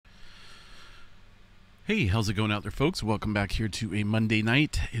Hey, how's it going out there, folks? Welcome back here to a Monday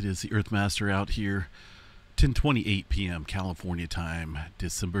night. It is the Earthmaster out here, 10:28 p.m. California time,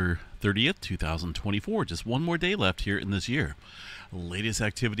 December 30th, 2024. Just one more day left here in this year. Latest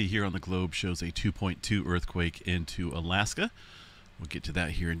activity here on the globe shows a 2.2 earthquake into Alaska. We'll get to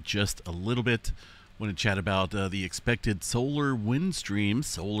that here in just a little bit. I want to chat about the expected solar wind stream,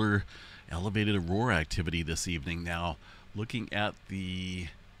 solar elevated aurora activity this evening. Now, looking at the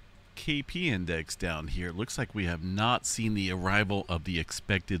KP index down here, it looks like we have not seen the arrival of the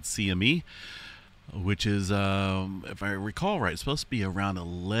expected CME, which is, if I recall right, it's supposed to be around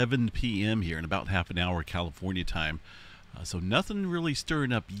 11 p.m. here in about half an hour California time. So nothing really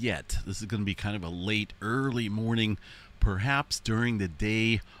stirring up yet. This is going to be kind of a late, early morning, perhaps during the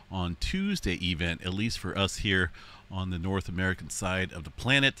day on Tuesday event, at least for us here on the North American side of the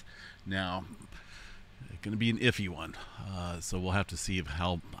planet. Now, going to be an iffy one, so we'll have to see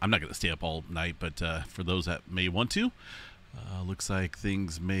how. I'm not going to stay up all night, but for those that may want to, looks like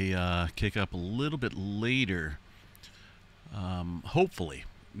things may kick up a little bit later, hopefully.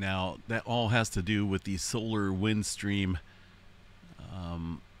 Now, that all has to do with the solar wind stream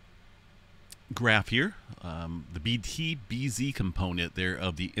graph here. The BT-BZ component there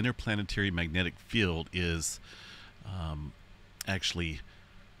of the interplanetary magnetic field is actually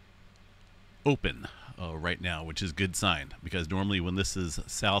open right now, which is a good sign, because normally when this is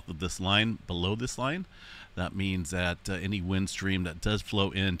south of this line, below this line, that means that any wind stream that does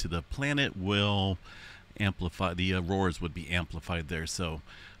flow into the planet will amplify, the auroras would be amplified there. So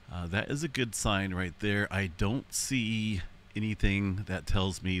that is a good sign right there. I don't see anything that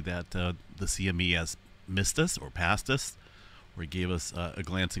tells me that the CME has missed us or passed us or gave us a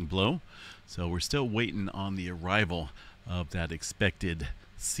glancing blow. So we're still waiting on the arrival of that expected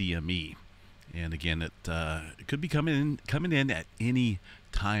CME. And again, it could be coming in at any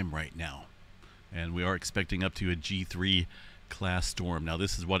time right now. And we are expecting up to a G3 class storm. Now,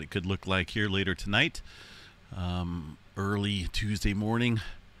 this is what it could look like here later tonight. Early Tuesday morning.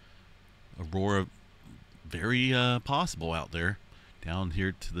 Aurora, very possible out there. Down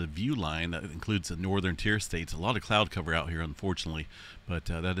here to the view line, that includes the northern tier states. A lot of cloud cover out here, unfortunately. But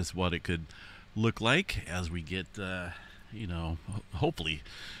that is what it could look like as we get, hopefully,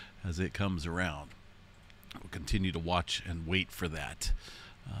 as it comes around. We'll continue to watch and wait for that.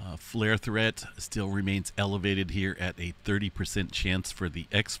 Flare threat still remains elevated here at a 30% chance for the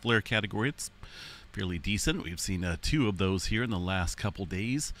X flare category. It's fairly decent. We've seen 2 of those here in the last couple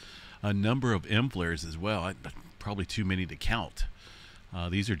days. A number of M flares as well. Probably too many to count.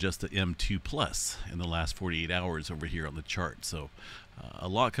 These are just the M2 plus in the last 48 hours over here on the chart. So a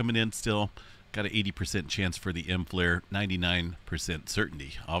lot coming in still. Got an 80% chance for the M flare, 99%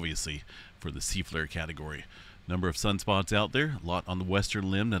 certainty, obviously, for the C flare category. Number of sunspots out there, a lot on the western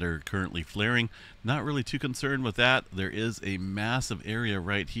limb that are currently flaring. Not really too concerned with that. There is a massive area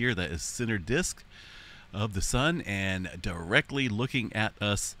right here that is center disk of the sun and directly looking at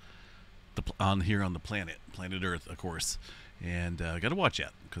us on here on the planet Earth, of course. And got to watch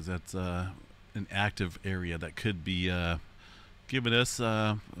that, because that's an active area that could be giving us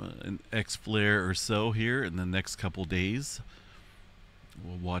an X flare or so here in the next couple days.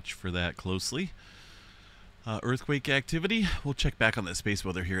 We'll watch for that closely. Earthquake activity, we'll check back on that space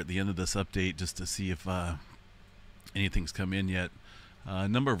weather here at the end of this update just to see if anything's come in yet. A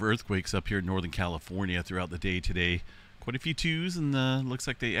number of earthquakes up here in Northern California throughout the day today. Quite a few 2s, and looks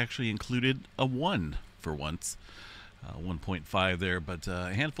like they actually included a 1 for once. 1.5 there, but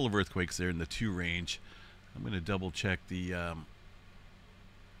a handful of earthquakes there in the 2 range. I'm going to double check the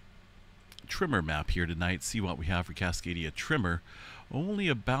tremor map here tonight, see what we have for Cascadia tremor. Only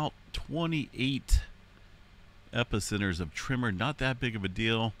about 28 epicenters of tremor, not that big of a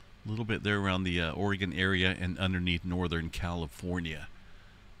deal. A little bit there around the Oregon area and underneath Northern California.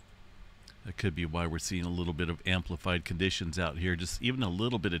 That could be why we're seeing a little bit of amplified conditions out here. Just even a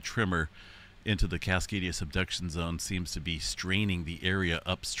little bit of tremor into the Cascadia subduction zone seems to be straining the area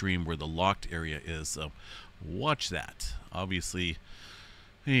upstream where the locked area is. So watch that. Obviously,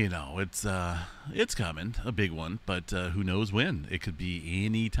 you know, it's coming, a big one, but who knows when. It could be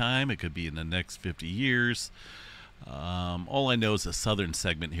any time. It could be in the next 50 years. All I know is the southern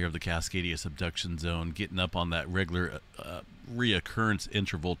segment here of the Cascadia subduction zone getting up on that regular reoccurrence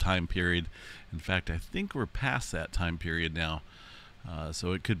interval time period. In fact, I think we're past that time period now.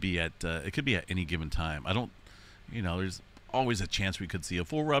 So it could be at any given time. I don't, there's always a chance we could see a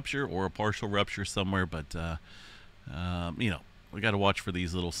full rupture or a partial rupture somewhere, but we got to watch for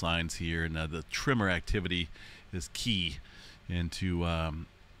these little signs here, and the tremor activity is key into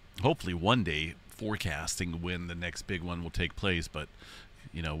hopefully one day forecasting when the next big one will take place. But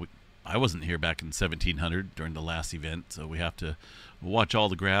I wasn't here back in 1700 during the last event, so we have to watch all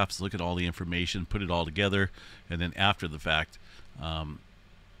the graphs, look at all the information, put it all together, and then after the fact,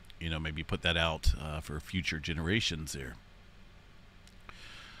 maybe put that out for future generations there.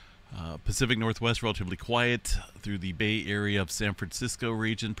 Pacific Northwest, relatively quiet. Through the Bay Area of San Francisco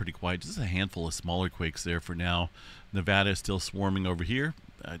region, pretty quiet. Just a handful of smaller quakes there for now. Nevada is still swarming over here.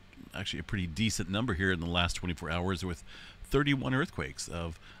 Actually, a pretty decent number here in the last 24 hours with 31 earthquakes.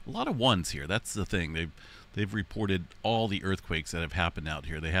 Of a lot of ones here. That's the thing. They've reported all the earthquakes that have happened out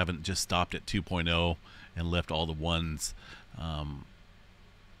here. They haven't just stopped at 2.0 and left all the ones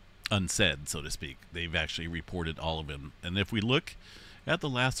unsaid, so to speak. They've actually reported all of them. And if we look at the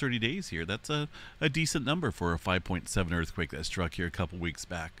last 30 days here, that's a decent number for a 5.7 earthquake that struck here a couple weeks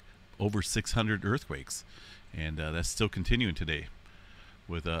back. Over 600 earthquakes. And that's still continuing today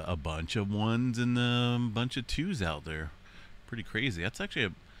with a bunch of ones and a bunch of twos out there. Pretty crazy. That's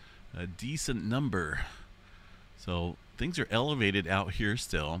actually a decent number. So things are elevated out here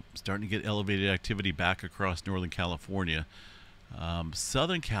still. Starting to get elevated activity back across Northern California.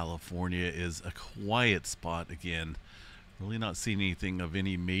 Southern California is a quiet spot again. Really not seeing anything of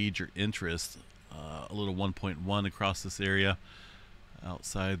any major interest. A little 1.1 across this area.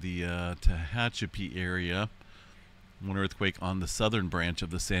 Outside the Tehachapi area. One earthquake on the southern branch of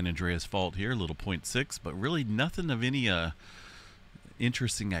the San Andreas Fault here. A little 0.6. But really nothing of any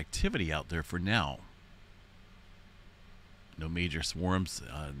interesting activity out there for now. No major swarms.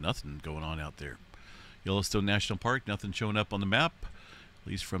 Nothing going on out there. Yellowstone National Park. Nothing showing up on the map. At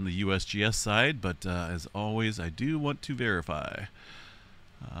least from the USGS side, but as always, I do want to verify.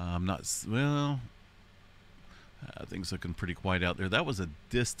 I'm not, things looking pretty quiet out there. That was a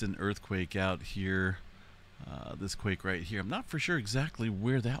distant earthquake out here. This quake right here. I'm not for sure exactly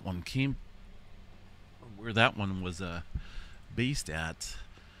where that one came, where that one was based at.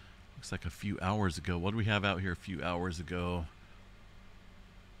 Looks like a few hours ago. What do we have out here a few hours ago?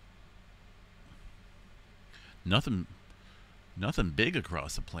 Nothing big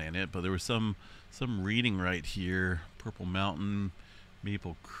across the planet, but there was some reading right here. Purple Mountain,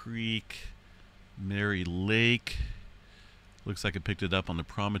 Maple Creek, Mary Lake. Looks like it picked it up on the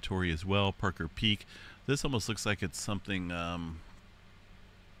promontory as well. Parker Peak. This almost looks like it's something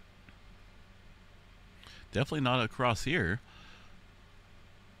definitely not across here.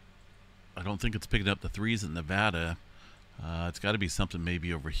 I don't think it's picking up the threes in Nevada. It's got to be something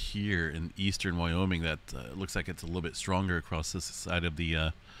maybe over here in eastern Wyoming that looks like it's a little bit stronger across this side of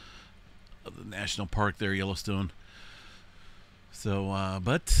the national park there, Yellowstone. So,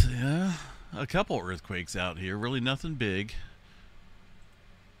 but yeah, a couple earthquakes out here. Really nothing big.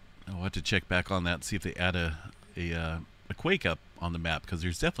 I'll have to check back on that and see if they add a quake up on the map, because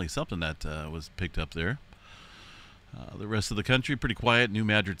there's definitely something that was picked up there. The rest of the country pretty quiet. New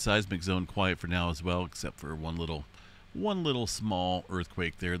Madrid seismic zone quiet for now as well, except for one little small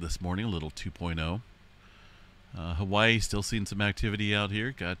earthquake there this morning, a little 2.0. Hawaii still seeing some activity out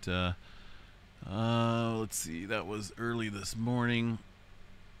here. Got let's see, that was early this morning.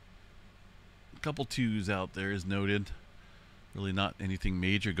 A couple twos out there is noted. Really not anything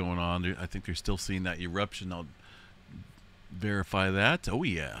major going on. I think they're still seeing that eruption. I'll verify that. Oh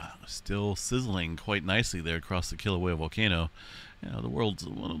yeah, still sizzling quite nicely there across the Kilauea volcano. You know,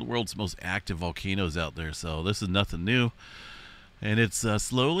 one of the world's most active volcanoes out there, so this is nothing new. And it's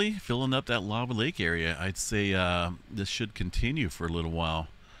slowly filling up that lava lake area. I'd say this should continue for a little while.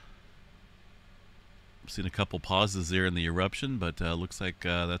 I've seen a couple pauses there in the eruption, but looks like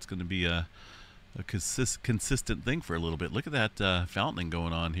that's going to be a consistent thing for a little bit. Look at that fountaining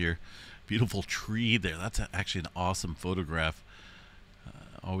going on here. Beautiful tree there. That's actually an awesome photograph.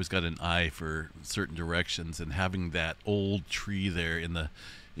 Always got an eye for certain directions, and having that old tree there in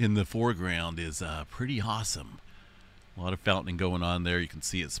the foreground is pretty awesome. A lot of fountaining going on there. You can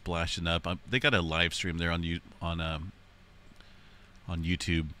see it splashing up. They got a live stream there on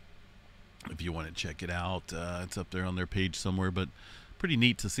YouTube if you want to check it out. It's up there on their page somewhere, but pretty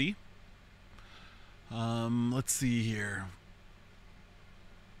neat to see. Let's see here.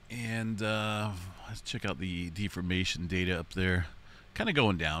 And let's check out the deformation data up there. Kind of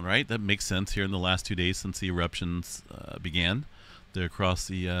going down, right? That makes sense here in the last 2 days since the eruptions began there across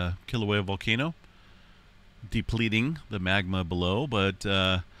the Kilauea volcano, depleting the magma below. But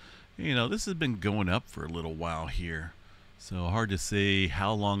you know, this has been going up for a little while here, so hard to say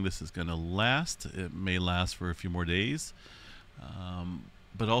how long this is going to last. It may last for a few more days,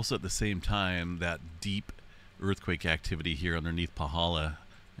 but also at the same time, that deep earthquake activity here underneath Pahala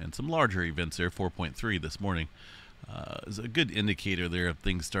and some larger events there, 4.3 this morning, is a good indicator there of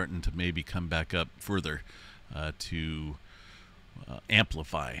things starting to maybe come back up further to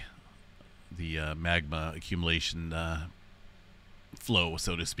amplify the magma accumulation flow,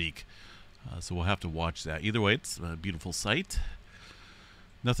 so to speak. So we'll have to watch that. Either way, it's a beautiful sight.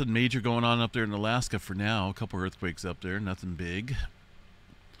 Nothing major going on up there in Alaska for now. A couple earthquakes up there, nothing big.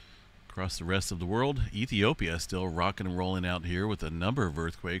 Across the rest of the world, Ethiopia still rocking and rolling out here with a number of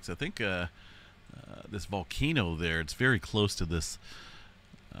earthquakes. I think this volcano there, it's very close to this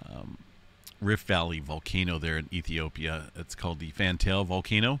Rift Valley volcano there in Ethiopia. It's called the Fantail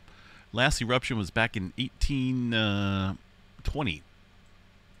volcano. Last eruption was back in 1820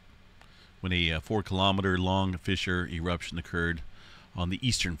 when a 4-kilometer long fissure eruption occurred on the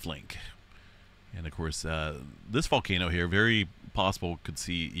eastern flank. And of course, this volcano here, very possible could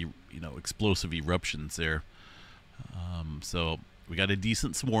see explosive eruptions there. So we got a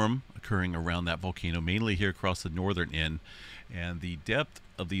decent swarm occurring around that volcano, mainly here across the northern end. And the depth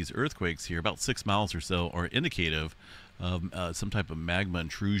of these earthquakes here, about 6 miles or so, are indicative of some type of magma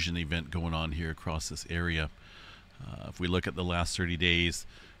intrusion event going on here across this area. If we look at the last 30 days,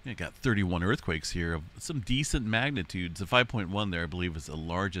 you got 31 earthquakes here of some decent magnitudes. The 5.1 there, I believe, is the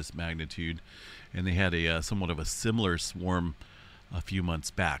largest magnitude, and they had a somewhat of a similar swarm a few months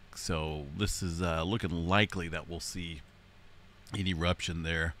back. So this is looking likely that we'll see an eruption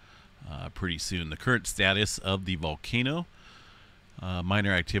there pretty soon. The current status of the volcano,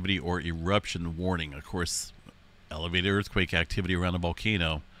 minor activity or eruption warning. Of course, elevated earthquake activity around a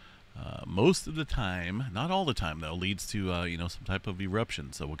volcano most of the time, not all the time though, leads to some type of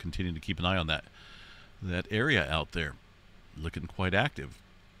eruption. So we'll continue to keep an eye on that area out there. Looking quite active.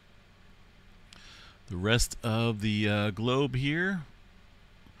 The rest of the globe here,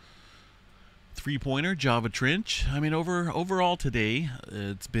 3-pointer, Java Trench. I mean, overall today,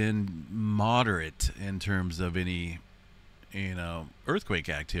 it's been moderate in terms of any earthquake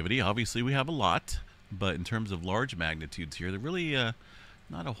activity. Obviously, we have a lot, but in terms of large magnitudes here, they're really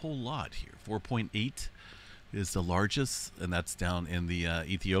not a whole lot here. 4.8 is the largest, and that's down in the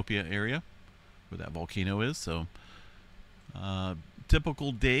Ethiopia area where that volcano is. So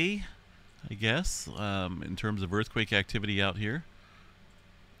typical day, I guess, in terms of earthquake activity out here.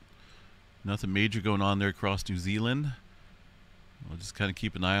 Nothing major going on there across New Zealand. We'll just kind of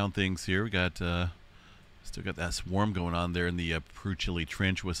keep an eye on things here. We got still got that swarm going on there in the Peruchili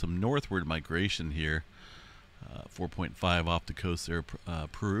Trench with some northward migration here. 4.5 off the coast there,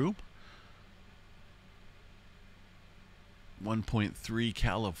 Peru. 1.3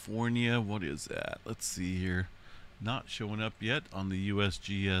 California. What is that? Let's see here. Not showing up yet on the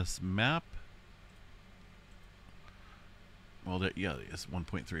USGS map. Well, yeah, it's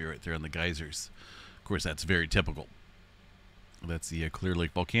 1.3 right there on the geysers. Of course, that's very typical. That's the Clear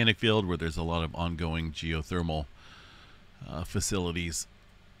Lake Volcanic Field, where there's a lot of ongoing geothermal facilities.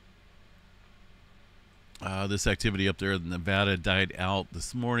 This activity up there in Nevada died out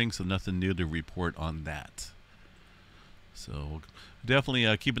this morning, so nothing new to report on that. So we'll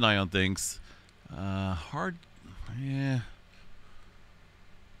definitely keep an eye on things.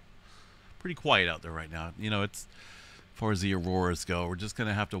 Pretty quiet out there right now. It's as far as the auroras go, we're just going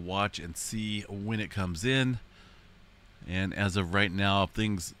to have to watch and see when it comes in. And as of right now, if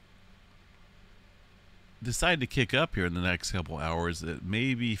things decide to kick up here in the next couple hours, it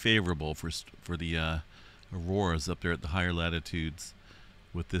may be favorable for the auroras up there at the higher latitudes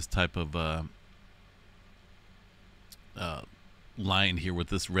with this type of line here, with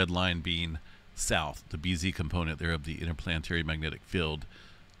this red line being south, the BZ component there of the interplanetary magnetic field,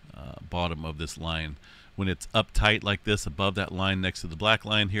 bottom of this line. When it's uptight like this above that line next to the black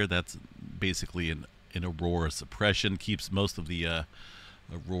line here, that's basically an aurora suppression, keeps most of the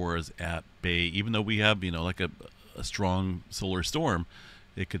auroras at bay. Even though we have like a strong solar storm,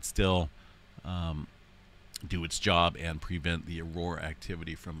 it could still do its job and prevent the aurora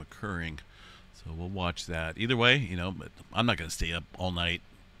activity from occurring. So we'll watch that. Either way, but I'm not going to stay up all night.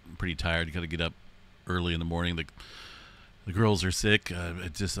 I'm pretty tired. You got to get up early in the morning. The girls are sick.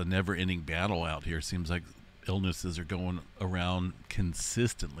 It's just a never-ending battle out here. Seems like illnesses are going around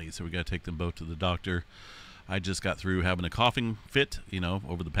consistently, so we got to take them both to the doctor. I just got through having a coughing fit,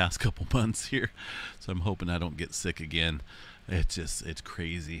 over the past couple months here, so I'm hoping I don't get sick again. It's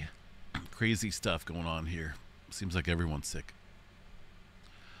crazy stuff going on here. Seems like everyone's sick.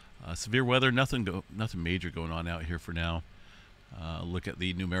 Severe weather, nothing major going on out here for now. Look at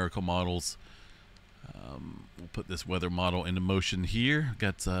the numerical models. We'll put this weather model into motion here.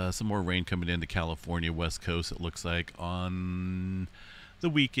 Got some more rain coming into California west coast, it looks like, on the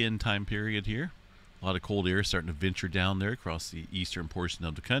weekend time period here. A lot of cold air starting to venture down there across the eastern portion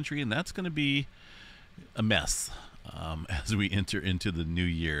of the country, and that's going to be a mess as we enter into the new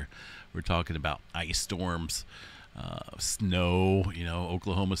year. We're talking about ice storms Snow,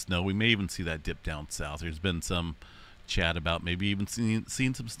 Oklahoma snow. We may even see that dip down south. There's been some chat about maybe even seeing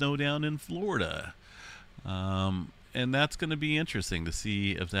some snow down in Florida. And that's going to be interesting to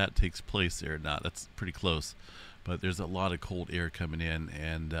see if that takes place there or not. That's pretty close. But there's a lot of cold air coming in,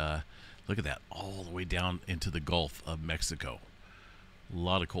 and look at that, all the way down into the Gulf of Mexico. A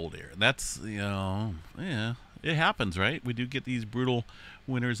lot of cold air. That's, yeah, it happens, right? We do get these brutal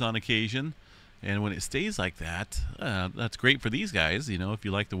winters on occasion. And when it stays like that, that's great for these guys, if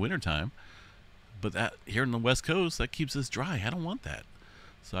you like the wintertime. But that here on the West Coast, that keeps us dry. I don't want that.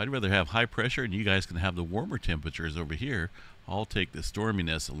 So I'd rather have high pressure, and you guys can have the warmer temperatures over here. I'll take the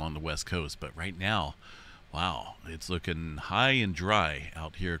storminess along the West Coast. But right now, wow, it's looking high and dry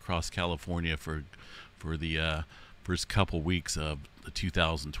out here across California for the first couple weeks of the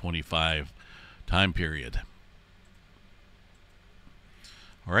 2025 time period.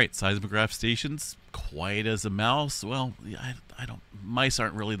 All right, seismograph stations, quiet as a mouse. Well, I don't. Mice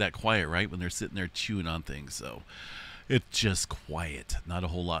aren't really that quiet, right? When they're sitting there chewing on things, so it's just quiet. Not a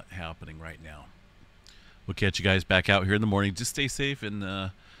whole lot happening right now. We'll catch you guys back out here in the morning. Just stay safe, and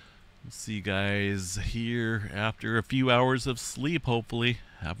we'll see you guys here after a few hours of sleep. Hopefully,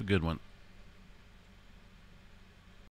 have a good one.